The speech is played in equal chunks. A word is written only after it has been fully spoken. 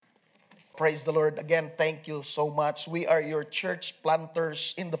Praise the Lord. Again, thank you so much. We are your church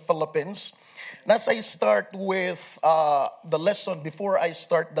planters in the Philippines. And as I start with the lesson, before I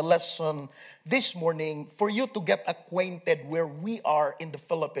start the lesson this morning, for you to get acquainted where we are in the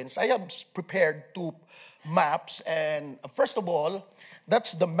Philippines, I have prepared two maps. And first of all,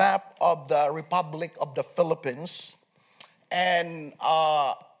 that's the map of the Republic of the Philippines. And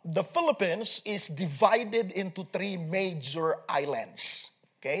the Philippines is divided into three major islands.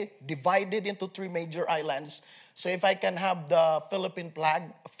 Okay, divided into three major islands. So if I can have the Philippine flag,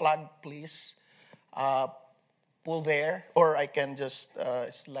 please, pull there, or I can just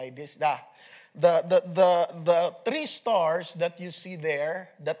slide this. The three stars that you see there,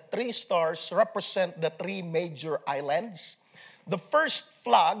 the three stars represent the three major islands. The first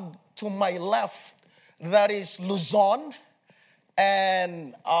flag to my left, that is Luzon,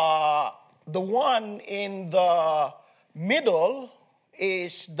 and the one in the middle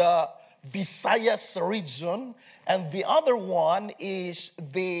is the Visayas region, and the other one is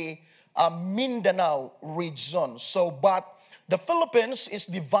the Mindanao region. But the Philippines is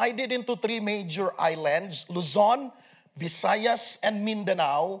divided into three major islands: Luzon, Visayas, and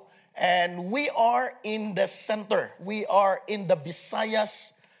Mindanao. And we are in the center. We are in the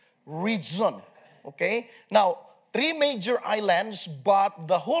Visayas region. Okay? Now, three major islands, but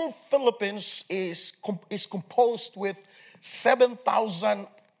the whole Philippines is composed with 7,000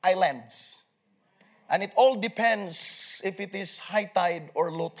 islands. And it all depends if it is high tide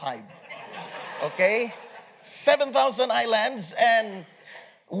or low tide. Okay? 7,000 islands, and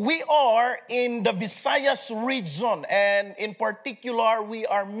we are in the Visayas region. And in particular, we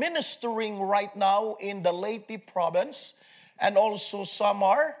are ministering right now in the Leyte province, and also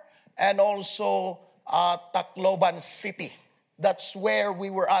Samar, and also Tacloban City. That's where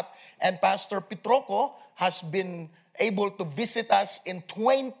we were at. And Pastor Pitroco has been able to visit us in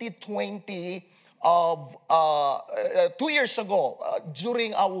 2020 of 2 years ago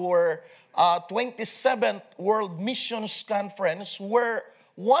during our 27th World Missions Conference, where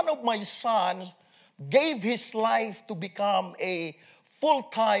one of my sons gave his life to become a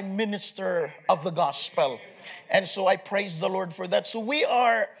full-time minister of the gospel. And so I praise the Lord for that. So we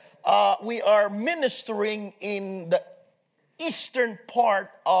are ministering in the eastern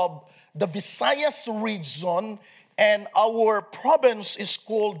part of the Visayas region, and our province is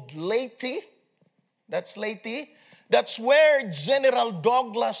called Leyte. That's Leyte. That's where General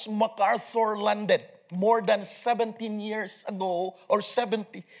Douglas MacArthur landed more than 17 years ago, or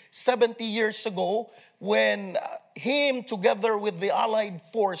 70 years ago, when him together with the Allied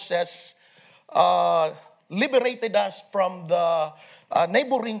forces liberated us from the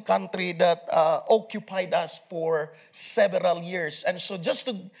neighboring country that occupied us for several years. And so just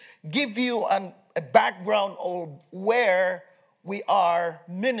to give you a background of where we are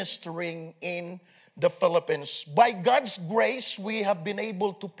ministering in the Philippines. By God's grace, we have been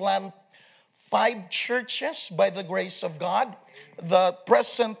able to plant 5 churches by the grace of God. The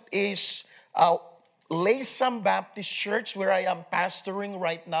present is Laysam Baptist Church, where I am pastoring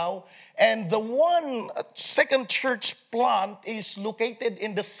right now. And the second church plant is located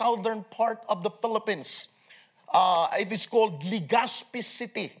in the southern part of the Philippines. It is called Legazpi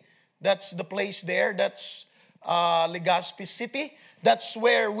City. That's the place there. That's Legazpi City. That's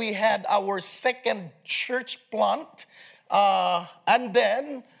where we had our second church plant. And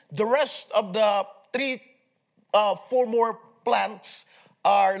then the rest of the 4 more plants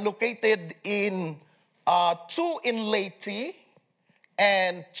are located in 2 in Leyte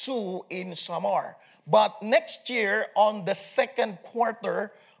and 2 in Samar. But next year, on the second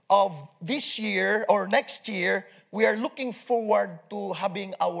quarter of this year or next year, we are looking forward to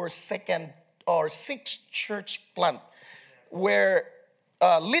having our second or 6th church plant, where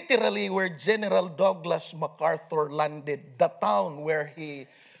literally where General Douglas MacArthur landed, the town where he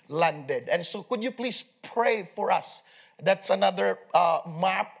landed. And so could you please pray for us? That's another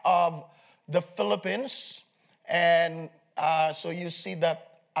map of the Philippines. And so you see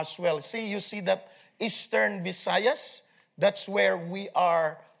that as well. You see that Eastern Visayas, that's where we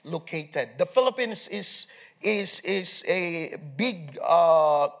are located. The Philippines is a big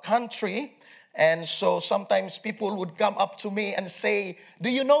country. And so sometimes people would come up to me and say, "Do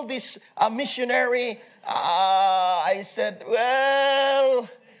you know this missionary?" I said, "Well,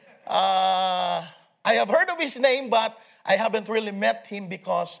 I have heard of his name, but I haven't really met him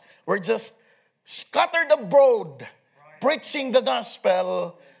because we're just scattered abroad preaching the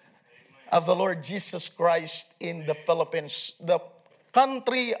gospel of the Lord Jesus Christ in the Philippines." The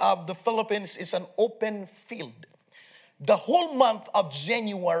country of the Philippines is an open field. The whole month of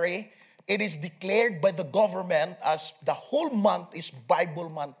January, it is declared by the government as the whole month is Bible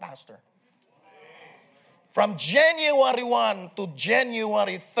month, Pastor. From January 1 to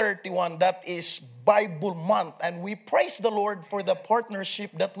January 31, that is Bible month. And we praise the Lord for the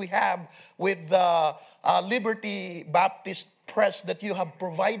partnership that we have with the Liberty Baptist Press that you have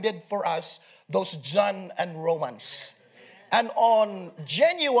provided for us, those John and Romans. And on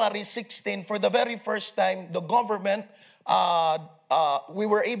January 16, for the very first time, the government, we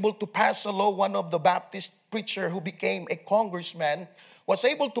were able to pass a law. One of the Baptist preacher who became a congressman was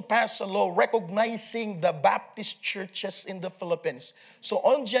able to pass a law recognizing the Baptist churches in the Philippines. So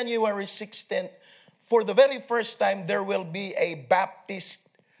on January 16th, for the very first time, there will be a Baptist,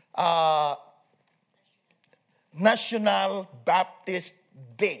 National Baptist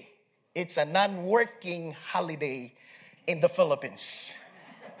Day. It's a non-working holiday in the Philippines.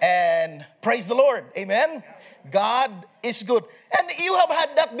 And praise the Lord. Amen. God is good. And you have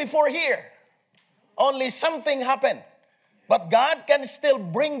had that before here. Only something happened. But God can still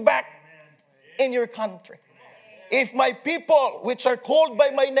bring back in your country. If my people, which are called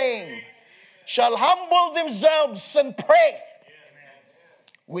by my name, shall humble themselves and pray.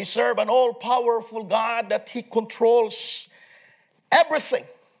 We serve an all-powerful God that He controls everything.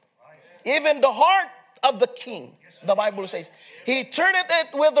 Even the heart of the king, the Bible says. He turneth it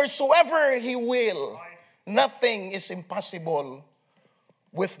whithersoever He will. Nothing is impossible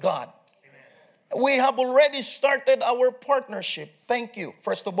with God. We have already started our partnership. Thank you.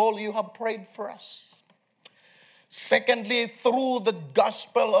 First of all, you have prayed for us. Secondly, through the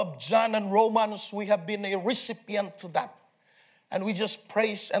Gospel of John and Romans, we have been a recipient to that. And we just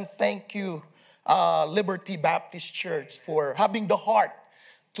praise and thank you, Liberty Baptist Church, for having the heart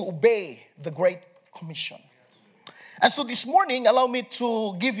to obey the Great Commission. And so this morning, allow me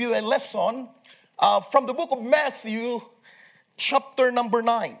to give you a lesson from the book of Matthew, chapter number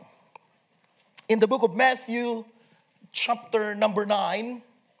 9. In the book of Matthew, chapter number 9.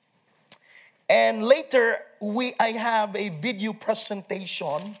 And later, I have a video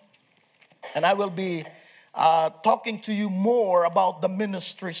presentation. And I will be talking to you more about the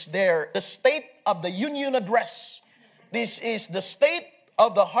ministries there. The State of the Union Address. This is the State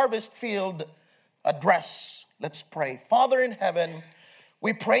of the Harvest Field Address. Let's pray. Father in heaven,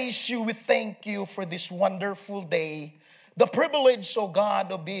 we praise you, we thank you for this wonderful day. The privilege, oh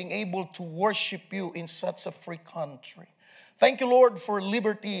God, of being able to worship you in such a free country. Thank you, Lord, for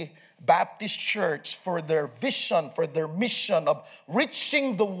Liberty Baptist Church, for their vision, for their mission of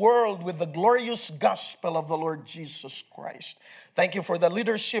reaching the world with the glorious gospel of the Lord Jesus Christ. Thank you for the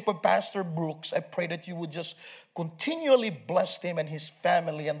leadership of Pastor Brooks. I pray that you would just continually bless him and his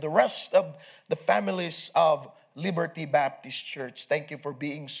family and the rest of the families of Liberty Baptist Church. Thank you for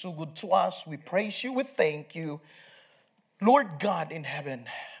being so good to us. We praise you. We thank you. Lord God in heaven,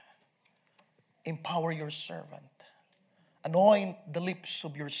 empower your servant. Anoint the lips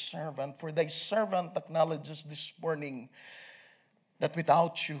of your servant, for thy servant acknowledges this morning that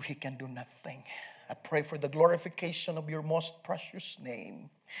without you he can do nothing. I pray for the glorification of your most precious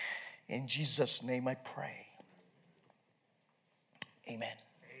name. In Jesus' name I pray. Amen.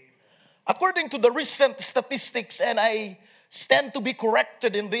 According to the recent statistics, and I stand to be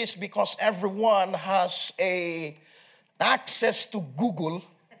corrected in this because everyone has access to Google.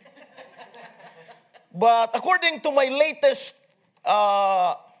 But according to my latest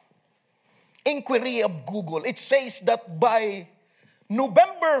inquiry of Google, it says that by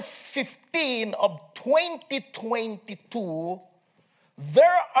November 15 of 2022,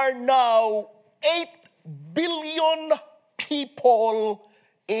 there are now 8 billion people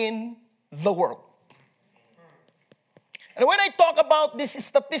in the world. And when I talk about these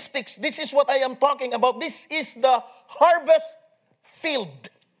statistics, this is what I am talking about. This is the harvest field.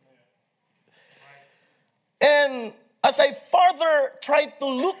 And as I further try to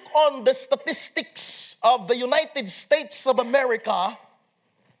look on the statistics of the United States of America,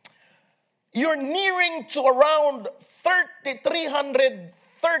 you're nearing to around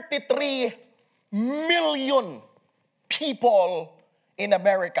 333 million people in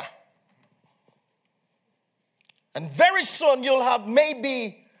America. And very soon you'll have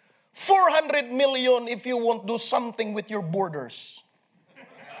maybe 400 million if you won't do something with your borders.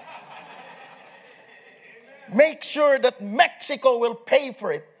 Make sure that Mexico will pay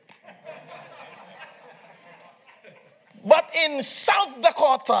for it. But in South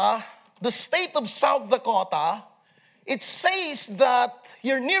Dakota, the state of South Dakota, it says that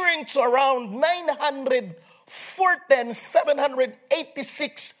you're nearing to around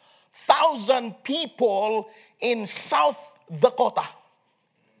 786,000 people in South Dakota.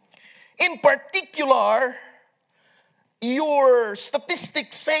 In particular, your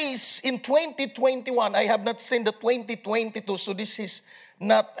statistics says in 2021, I have not seen the 2022, so this is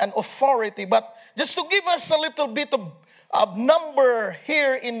not an authority. But just to give us a little bit of number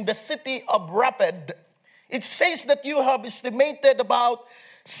here in the city of Rapid, it says that you have estimated about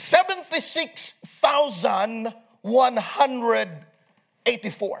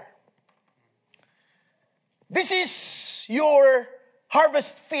 76,184. This is your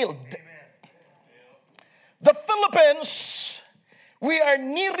harvest field. The Philippines, we are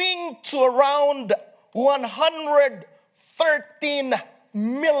nearing to around 113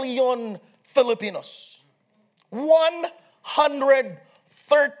 million Filipinos.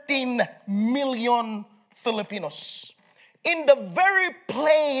 113 million Filipinos. In the very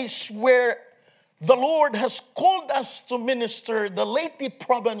place where the Lord has called us to minister, the Leyte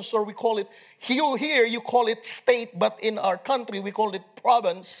province, or we call it, here you call it state, but in our country we call it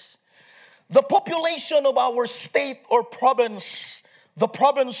province. The population of our state or province, the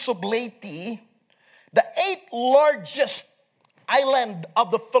province of Leyte, the 8th largest island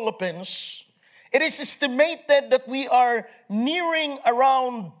of the Philippines, it is estimated that we are nearing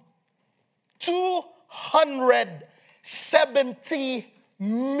around 270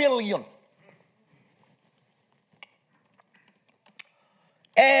 million.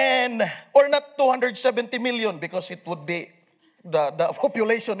 And, or not 270 million, because it would be the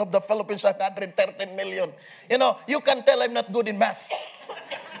population of the Philippines are 113 million. You know, you can tell I'm not good in math.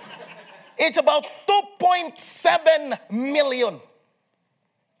 It's about 2.7 million.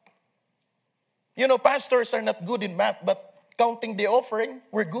 You know, pastors are not good in math, but counting the offering,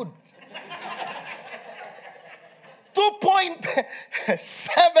 we're good.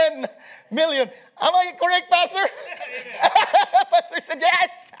 2.7 million. Am I correct, Pastor? Pastor said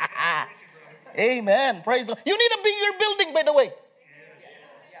yes. Amen. Praise the Lord. You need a bigger building, by the way.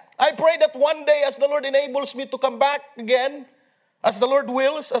 I pray that one day, as the Lord enables me to come back again, as the Lord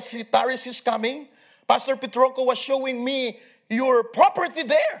wills, as Taris is coming, Pastor Petroco was showing me your property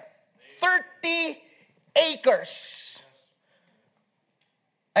there. 30 acres.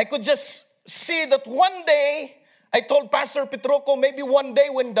 I could just see that one day, I told Pastor Petroco, maybe one day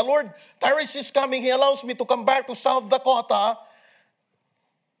when the Lord, Taris is coming, He allows me to come back to South Dakota,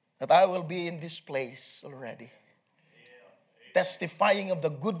 that I will be in this place already. Testifying of the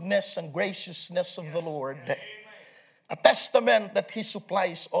goodness and graciousness of the Lord. A testament that He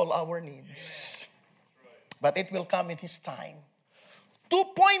supplies all our needs. But it will come in His time.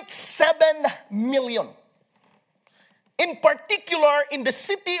 2.7 million. In particular, in the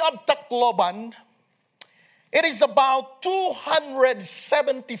city of Tacloban, it is about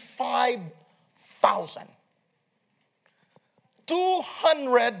 275,000.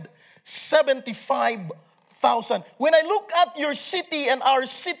 275,000. When I look at your city and our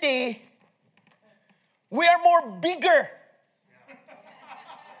city, we are more bigger.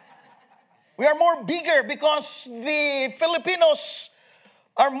 We are more bigger because the Filipinos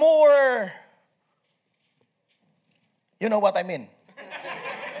are more, you know what I mean.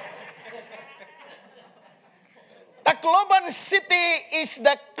 Tacloban City is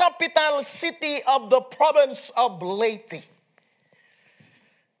the capital city of the province of Leyte.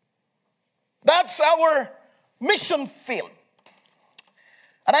 That's our mission field.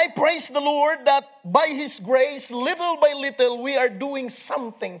 And I praise the Lord that by His grace, little by little, we are doing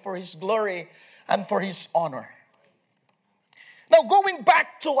something for His glory and for His honor. Now, going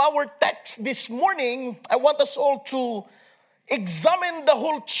back to our text this morning, I want us all to examine the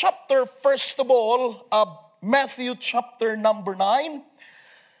whole chapter, first of all, of Matthew chapter number 9.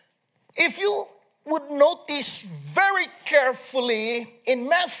 If you would notice very carefully, in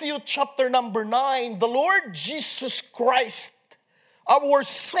Matthew chapter number 9, the Lord Jesus Christ, our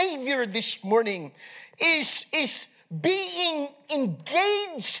Savior this morning, is being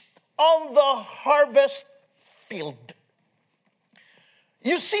engaged on the harvest field.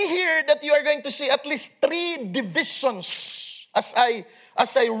 You see here that you are going to see at least 3 divisions as I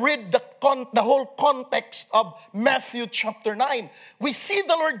read the whole context of Matthew chapter 9. We see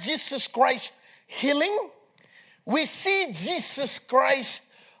the Lord Jesus Christ healing. We see Jesus Christ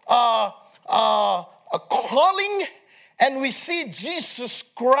calling. And we see Jesus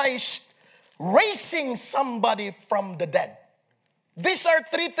Christ raising somebody from the dead. These are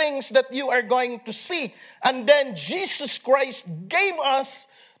 3 things that you are going to see. And then Jesus Christ gave us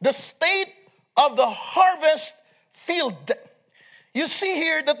the state of the harvest field. You see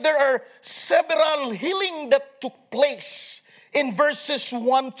here that there are several healing that took place. In verses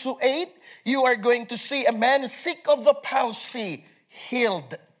 1 to 8, you are going to see a man sick of the palsy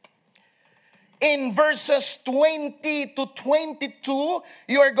healed. In verses 20 to 22,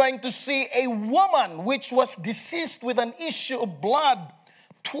 you are going to see a woman which was diseased with an issue of blood,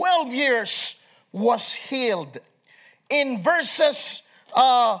 12 years, was healed. In verses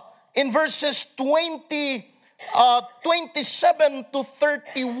in verses 27 to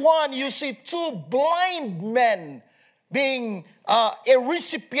 31, you see two blind men being a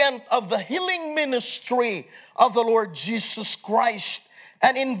recipient of the healing ministry of the Lord Jesus Christ.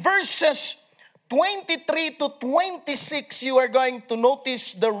 And in verses 23 to 26, you are going to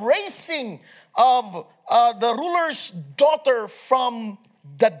notice the raising of the ruler's daughter from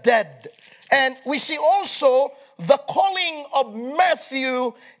the dead. And we see also the calling of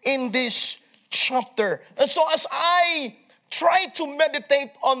Matthew in this chapter. And so as I try to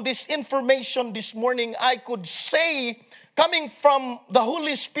meditate on this information this morning, I could say, coming from the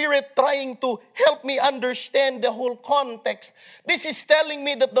Holy Spirit trying to help me understand the whole context, this is telling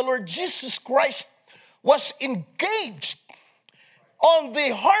me that the Lord Jesus Christ was engaged on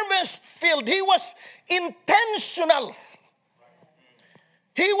the harvest field. He was intentional.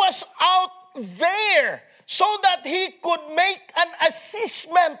 He was out there so that he could make an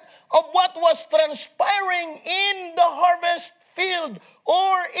assessment of what was transpiring in the harvest field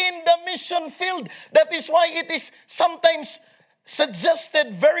or in the mission field. That is why it is sometimes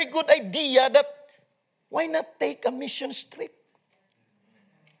suggested, very good idea, that why not take a mission trip?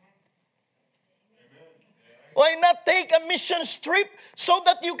 Why not take a mission trip so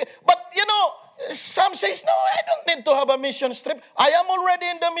that you can, but you know, some says, no, I don't need to have a mission trip. I am already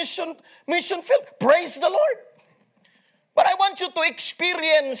in the mission field. Praise the Lord. But I want you to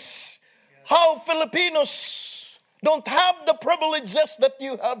experience how Filipinos don't have the privileges that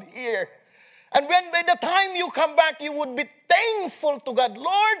you have here. And when by the time you come back, you would be thankful to God.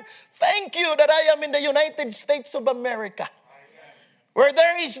 Lord, thank you that I am in the United States of America, where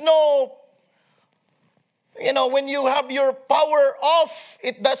there is no, you know, when you have your power off,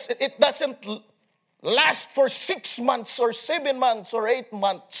 it doesn't last for 6 months or 7 months or 8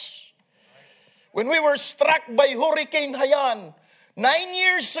 months. When we were struck by Hurricane Haiyan 9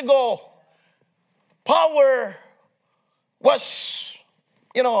 years ago, power was,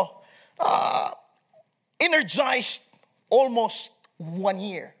 energized almost 1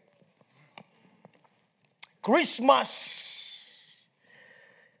 year. Christmas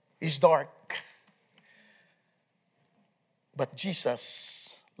is dark, but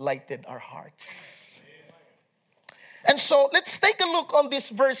Jesus lighted our hearts. And so let's take a look on these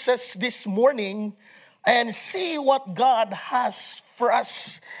verses this morning and see what God has for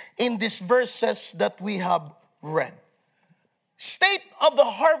us in these verses that we have read. State of the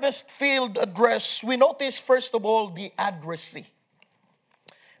harvest field address, we notice first of all the addressee.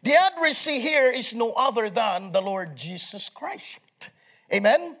 The addressee here is no other than the Lord Jesus Christ.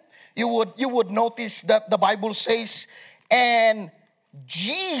 Amen? You would notice that the Bible says, and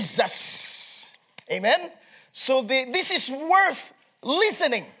Jesus. Amen? So this is worth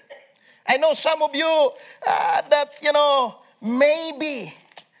listening. I know some of you maybe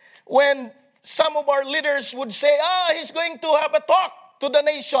when some of our leaders would say, he's going to have a talk to the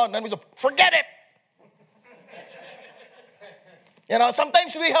nation. And we say, forget it.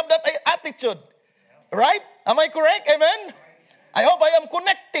 Sometimes we have that attitude. Right? Am I correct? Amen? I hope I am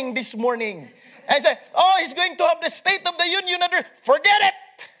connecting this morning. I say, he's going to have the State of the Union address. Forget it.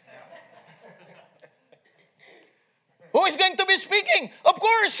 Who is going to be speaking? Of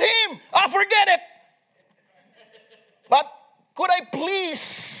course, him. Forget it. But could I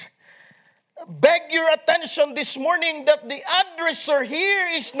please beg your attention this morning that the addresser here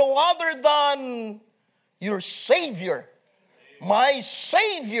is no other than your Savior, my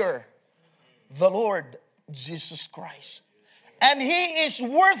Savior, the Lord Jesus Christ. And He is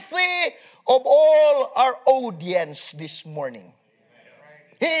worthy of all our audience this morning.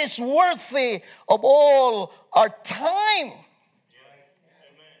 He is worthy of all our time.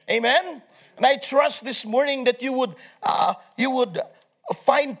 Amen? And I trust this morning that you would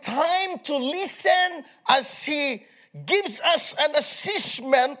find time to listen as He gives us an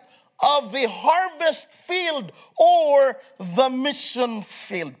assessment of the harvest field or the mission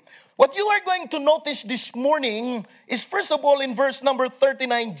field. What you are going to notice this morning is, first of all, in verse number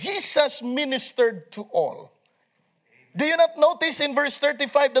 39, Jesus ministered to all. Do you not notice in verse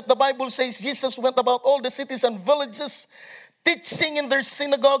 35 that the Bible says Jesus went about all the cities and villages, teaching in their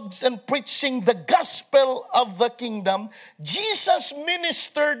synagogues and preaching the gospel of the kingdom? Jesus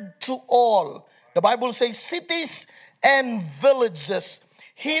ministered to all. The Bible says cities and villages.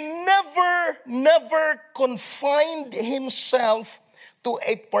 He never confined himself to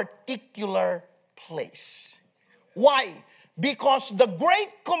a particular place. Why? Because the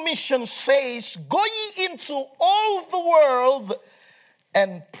Great Commission says, go ye into all the world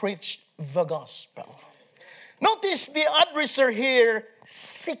and preach the gospel. Notice the addresser here,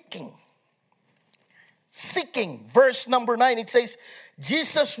 seeking. Seeking. Verse number 9, it says,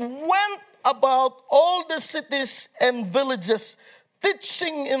 Jesus went about all the cities and villages,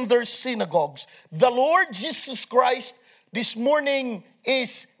 teaching in their synagogues. The Lord Jesus Christ this morning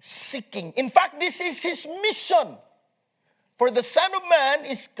is seeking. In fact, this is His mission. For the Son of Man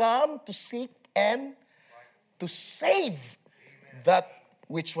is come to seek and to save that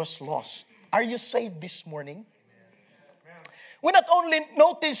which was lost. Are you saved this morning? We not only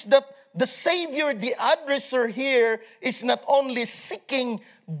notice that the Savior, the adversary here, is not only seeking,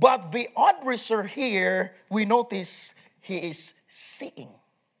 but the adversary here, we notice he is seeing.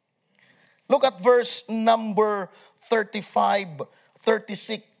 Look at verse number 35,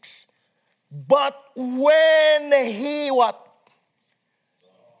 36. But when he what?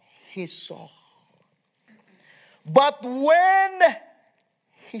 He saw. But when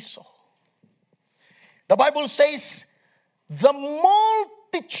he saw. The Bible says, the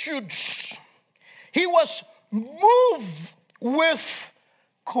multitudes, he was moved with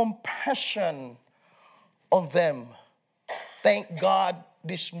compassion on them. Thank God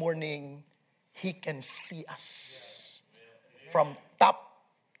this morning, he can see us from top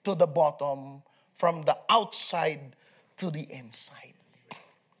to the bottom, from the outside to the inside.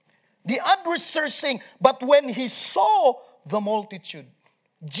 The adversary saying, but when he saw the multitude,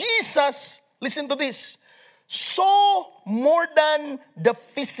 Jesus, listen to this, saw more than the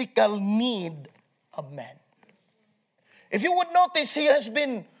physical need of man. If you would notice, he has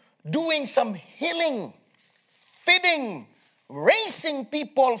been doing some healing, feeding, raising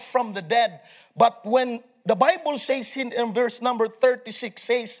people from the dead. But when the Bible says in verse number 36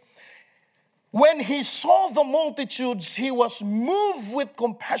 says, when he saw the multitudes, he was moved with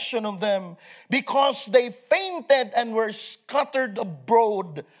compassion on them because they fainted and were scattered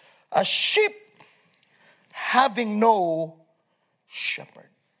abroad as sheep having no shepherd.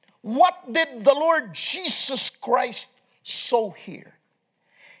 What did the Lord Jesus Christ saw here?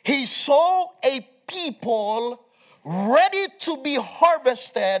 He saw a people ready to be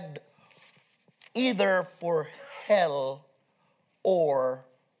harvested either for hell or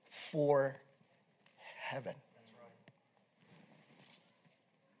for heaven.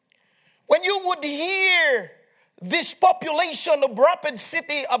 When you would hear this population of Rapid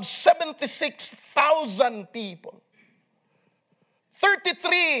City of 76,000 people,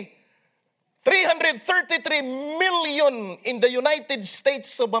 333 million in the United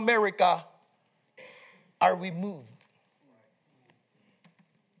States of America, are we moved?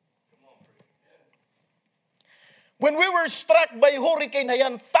 When we were struck by Hurricane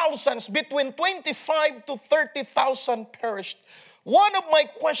Haiyan, thousands, between 25 to 30,000 perished. One of my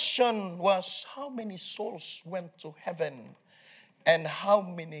questions was, how many souls went to heaven and how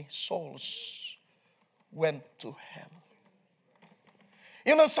many souls went to hell?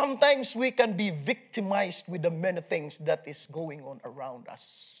 You know, sometimes we can be victimized with the many things that is going on around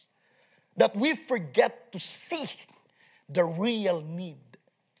us, that we forget to see the real need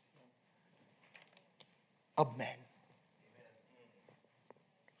of man.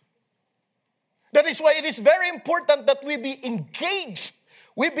 That is why it is very important that we be engaged,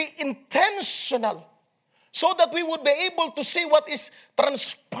 we be intentional, so that we would be able to see what is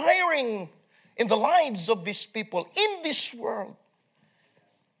transpiring in the lives of these people in this world.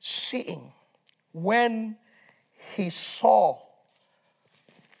 Seeing when he saw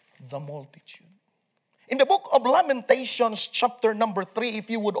the multitude. In the book of Lamentations, chapter number 3, if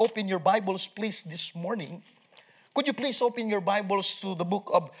you would open your Bibles, please, this morning. Could you please open your Bibles to the book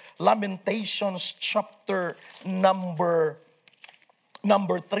of Lamentations, chapter number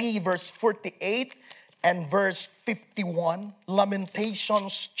 3, verse 48 and verse 51.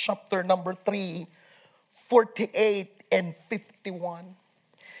 Lamentations, chapter number 3, 48 and 51.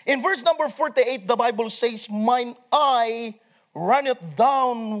 In verse number 48, the Bible says, mine eye runneth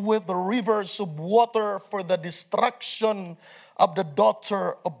down with the rivers of water for the destruction of the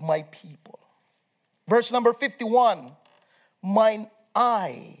daughter of my people. Verse number 51, mine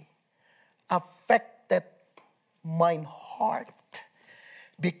eye affected mine heart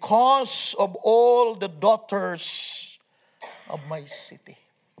because of all the daughters of my city.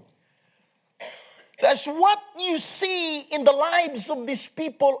 That's what you see in the lives of these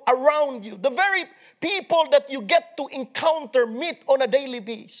people around you. The very people that you get to encounter, meet on a daily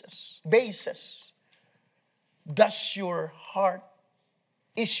basis. Is your heart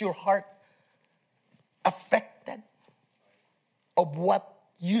affected of what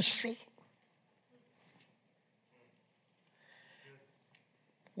you see?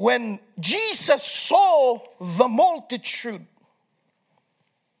 When Jesus saw the multitude,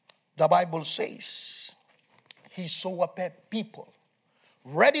 the Bible says, he saw a people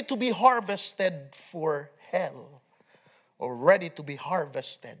ready to be harvested for hell or ready to be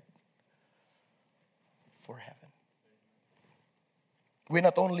harvested for heaven. We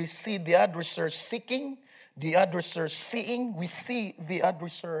not only see the adversary seeking, the adversary seeing, we see the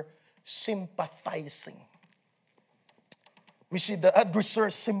adversary sympathizing. We see the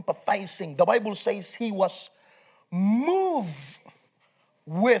adversary sympathizing. The Bible says he was moved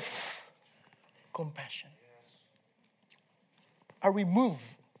with compassion. Are we moved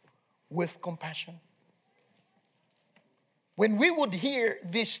with compassion? When we would hear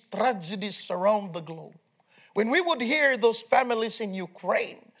these tragedies around the globe, when we would hear those families in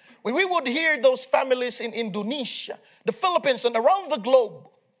Ukraine, when we would hear those families in Indonesia, the Philippines, and around the globe,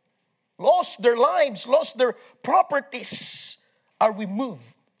 lost their lives, lost their properties, are we moved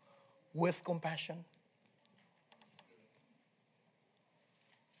with compassion?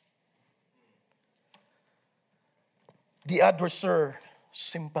 The adversary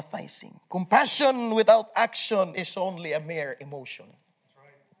sympathizing. Compassion without action is only a mere emotion.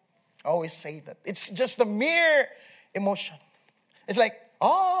 I always say that. It's just a mere emotion. It's like,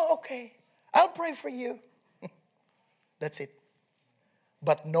 oh, okay, I'll pray for you. That's it.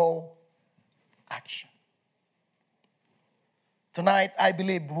 But no action. Tonight, I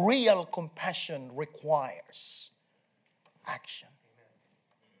believe real compassion requires action.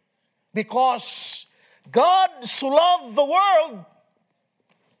 Because God so loved the world,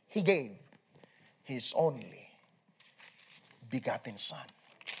 He gave His only begotten Son.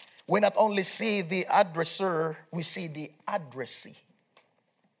 We not only see the adversary, we see the addressee.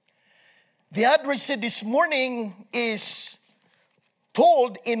 The addressee this morning is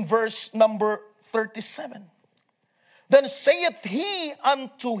told in verse number 37. Then saith he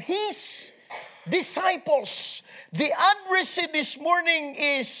unto his disciples. The addressee this morning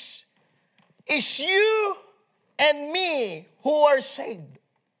is you and me who are saved.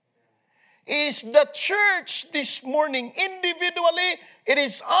 Is the church this morning. Individually, it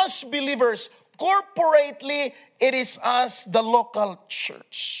is us believers. Corporately, it is us, the local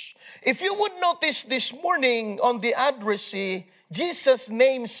church. If you would notice this morning on the addressee, Jesus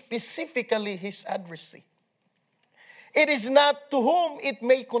named specifically his addressee. It is not to whom it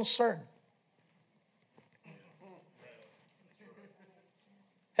may concern.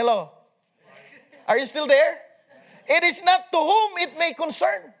 Hello? Are you still there? It is not to whom it may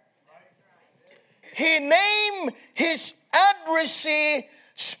concern. He named his addressee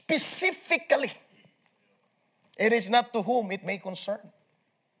specifically. It is not to whom it may concern.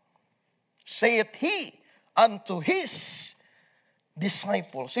 Saith he unto his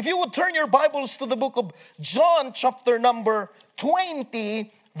disciples. If you would turn your Bibles to the book of John, chapter number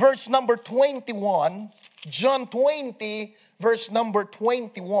 20, verse number 21. John 20, verse number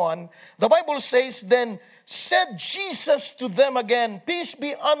 21. The Bible says, Then said Jesus to them again, Peace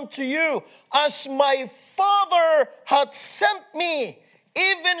be unto you, as my Father hath sent me,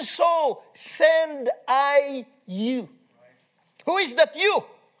 even so send I you. Who is that you?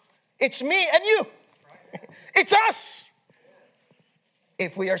 It's me and you. It's us.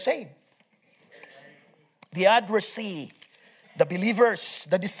 If we are saved. The addressee, the believers,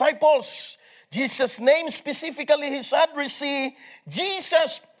 the disciples, Jesus named specifically his addressee.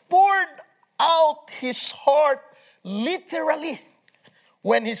 Jesus poured out his heart literally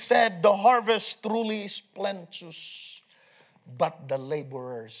when he said, the harvest truly is plenteous, but the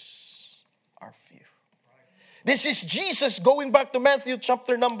laborers are few. This is Jesus, going back to Matthew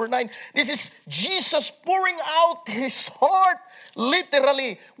chapter number 9. This is Jesus pouring out his heart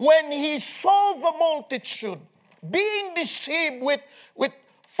literally when he saw the multitude being deceived with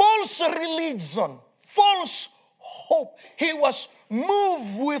false religion, false hope. He was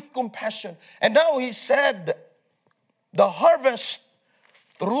moved with compassion. And now he said, the harvest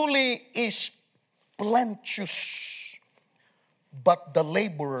truly is plenteous, but the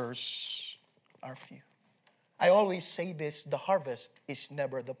laborers are few. I always say this, the harvest is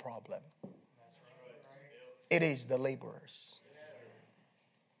never the problem. It is the laborers.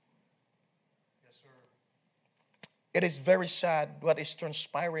 It is very sad what is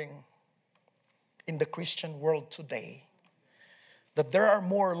transpiring in the Christian world today, that there are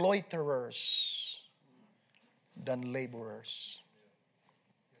more loiterers than laborers.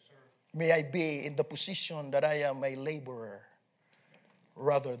 May I be in the position that I am a laborer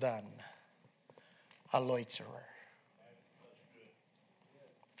rather than a loiterer.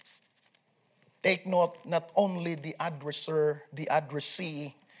 Take note, not only the addresser, the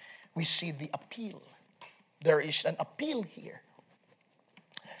addressee, we see the appeal. There is an appeal here.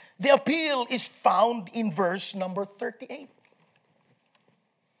 The appeal is found in verse number 38.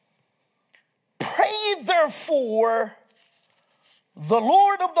 Pray therefore the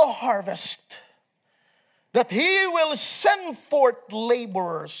Lord of the harvest that He will send forth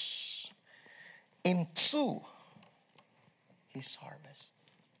laborers into His harvest.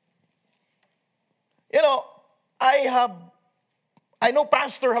 You know, I know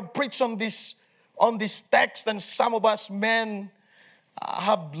Pastor have preached on this text, and some of us men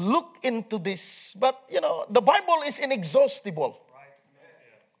have looked into this. But, you know, the Bible is inexhaustible.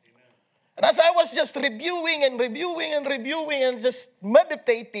 And as I was just reviewing and just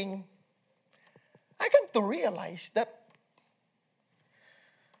meditating, I came to realize that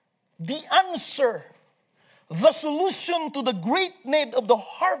the answer, the solution to the great need of the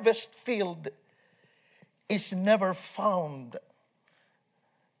harvest field is never found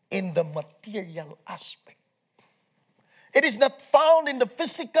in the material aspect. It is not found in the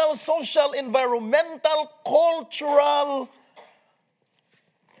physical, social, environmental, cultural,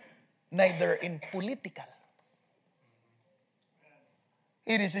 neither in political.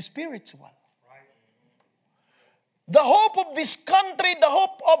 It is spiritual. The hope of this country, the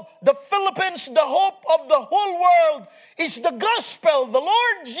hope of the Philippines, the hope of the whole world is the gospel, the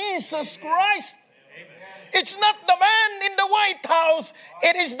Lord Jesus Christ. It's not the man in the White House.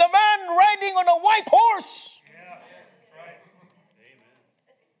 It is the man riding on a white horse.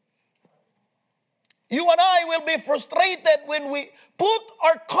 You and I will be frustrated when we put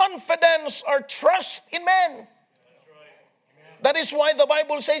our confidence, our trust in man. That is why the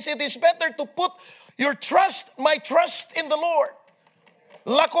Bible says it is better to put your trust, my trust in the Lord.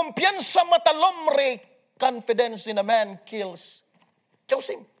 La confianza mata al hombre, confidence in a man kills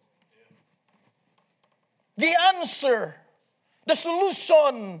him. The answer, the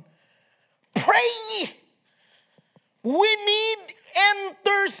solution, pray. We need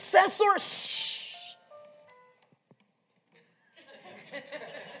intercessors.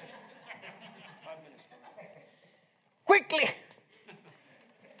 Quickly.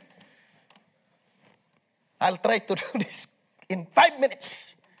 I'll try to do this in 5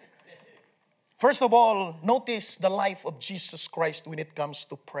 minutes. First of all, notice the life of Jesus Christ when it comes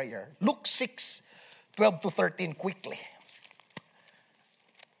to prayer. Luke 6:12-13, quickly.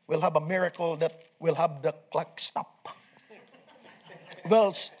 We'll have a miracle that will have the clock stop.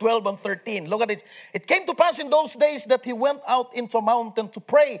 Verse 12 and 13. Look at it. It came to pass in those days that he went out into a mountain to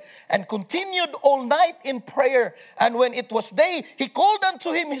pray and continued all night in prayer. And when it was day, he called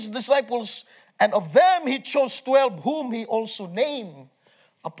unto him his disciples, and of them he chose 12, whom he also named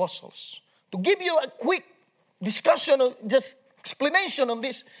apostles. To give you a quick discussion, just explanation on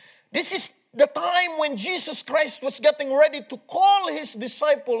this. This is the time when Jesus Christ was getting ready to call his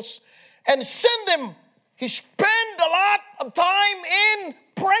disciples and send them. He spent a lot of time in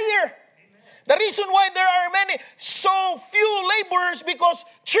prayer. Amen. The reason why there are so few laborers, because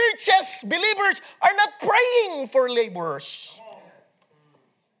churches, believers are not praying for laborers.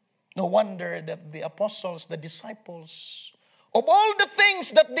 No wonder that the apostles, the disciples, of all the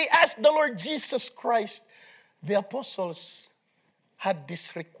things that they asked the Lord Jesus Christ, the apostles had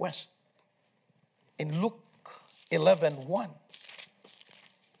this request in Luke 11:1.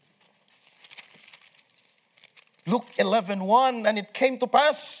 Luke 11:1, and it came to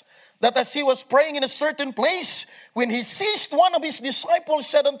pass that as he was praying in a certain place, when he ceased, one of his disciples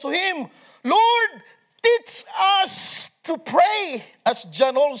said unto him, Lord, teach us to pray, as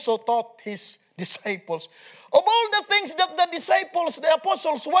John also taught his disciples. Of all the things that the disciples, the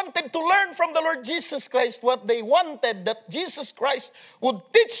apostles wanted to learn from the Lord Jesus Christ, what they wanted that Jesus Christ would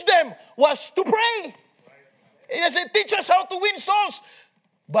teach them was to pray. He said, teach us how to win souls.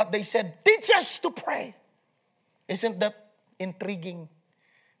 But they said, teach us to pray. Isn't that intriguing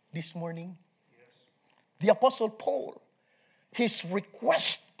this morning? Yes. The Apostle Paul, his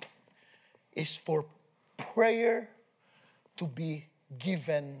request is for prayer to be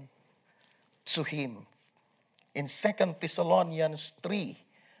given to him. In 2 Thessalonians 3,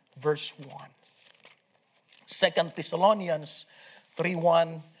 verse 1. 2 Thessalonians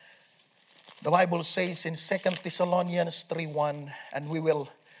 3:1. The Bible says in 2 Thessalonians 3:1, and we will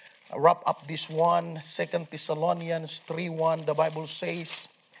wrap up this one. 2 Thessalonians 3:1, the Bible says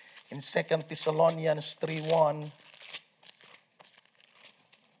in 2 Thessalonians 3:1,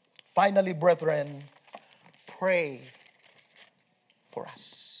 finally, brethren, pray for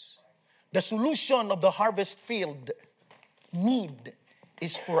us. The solution of the harvest field need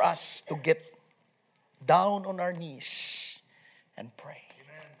is for us to get down on our knees and pray.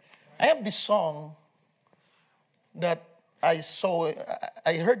 Amen. I have this song that I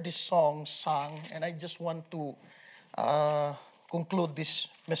heard this song sung, and I just want to conclude this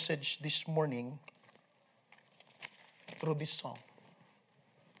message this morning through this song.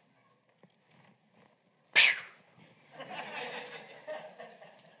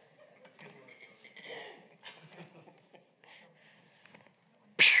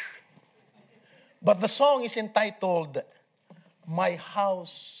 But the song is entitled, My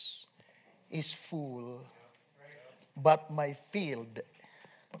House is Full, but my field,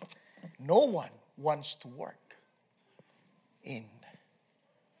 no one wants to work in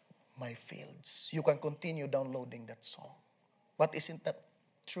my fields. You can continue downloading that song. But isn't that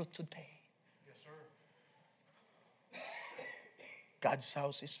true today? Yes, sir. God's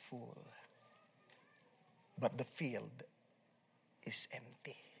house is full, but the field is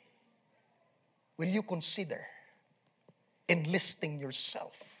empty. Will you consider enlisting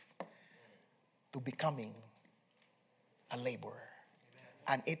yourself to becoming a laborer?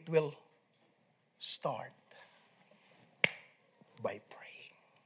 And it will start by prayer.